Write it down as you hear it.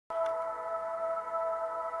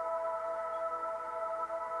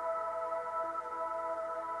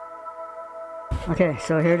Okay,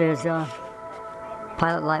 so here it is.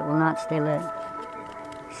 Pilot light will not stay lit.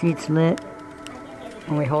 See, it's lit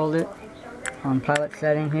when we hold it on pilot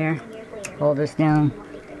setting here. Hold this down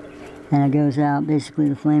and it goes out. Basically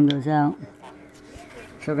the flame goes out.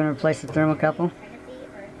 So we're going to replace the thermocouple.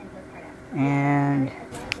 And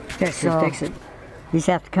okay, so fix it. These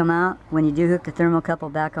have to come out. When you do hook the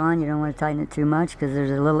thermocouple back on, you don't want to tighten it too much because there's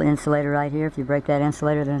a little insulator right here. If you break that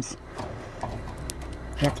insulator, then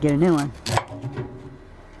you have to get a new one.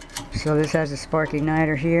 So this has a spark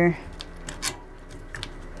igniter here.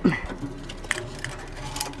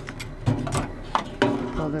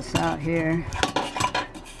 Pull this out here.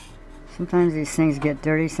 Sometimes these things get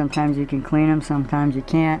dirty, sometimes you can clean them, sometimes you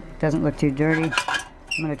can't. It doesn't look too dirty.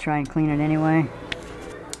 I'm going to try and clean it anyway.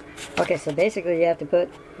 Okay, so basically you have to put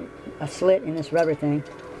a slit in this rubber thing.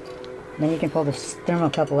 Then you can pull the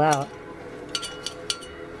thermocouple out.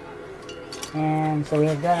 And so we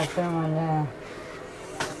have got a thermo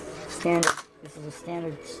standard. This is a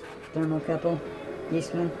standard thermocouple,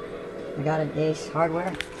 Eastman. I got it Ace Hardware.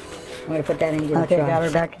 I'm going to put that in. Okay, got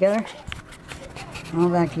her back together. All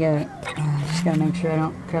back together. Just got to make sure I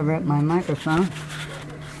don't cover up my microphone.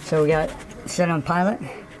 So we got set on pilot.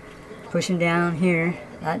 Pushing down here.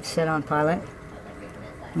 That's set on pilot.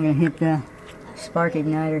 I'm going to hit the spark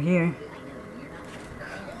igniter here.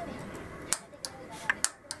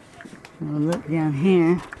 We'll look down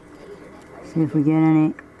here. See if we get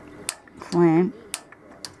any flame.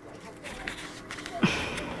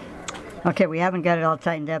 Okay, we haven't got it all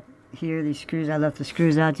tightened up here. These screws, I left the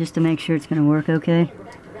screws out just to make sure it's going to work okay.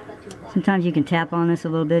 Sometimes you can tap on this a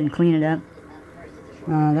little bit and clean it up.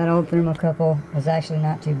 That old thermocouple was actually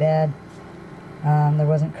not too bad. There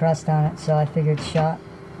wasn't crust on it, so I figured shot.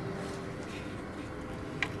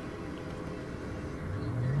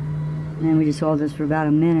 And we just hold this for about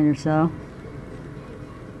a minute or so.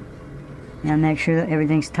 And make sure that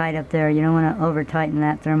everything's tight up there. You don't want to over tighten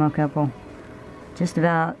that thermocouple. Just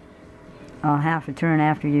about half a turn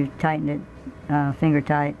after you've tightened it, finger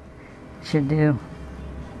tight, should do.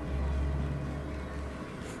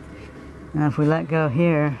 Now if we let go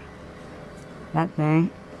here, that thing,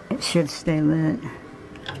 it should stay lit.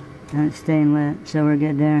 And it's staying lit, so we're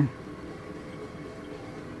good there.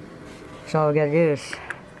 So all we gotta do is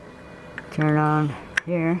turn it on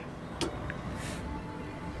here.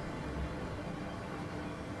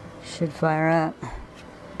 Should fire up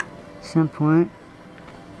at some point.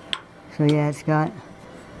 So yeah, it's got,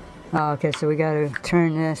 oh, okay, so we got to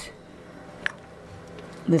turn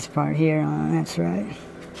this part here on, that's right.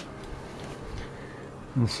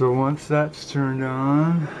 And so once that's turned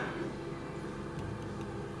on,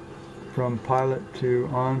 from pilot to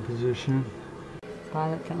on position.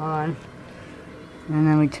 Pilot to on, and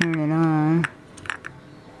then we turn it on,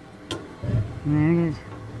 and there it is,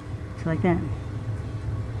 just like that.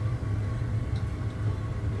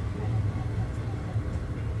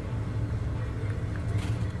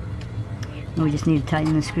 We just need to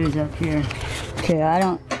tighten the screws up here. Okay, I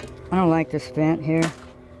don't like this vent here.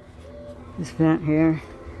 This vent here.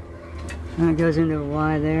 And it goes into a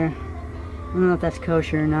Y there. I don't know if that's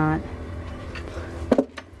kosher or not.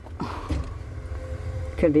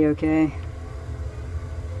 Could be okay.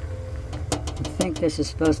 I think this is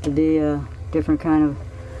supposed to be a different kind of,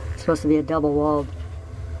 it's supposed to be a double walled.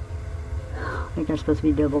 I think they're supposed to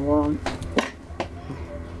be double walled.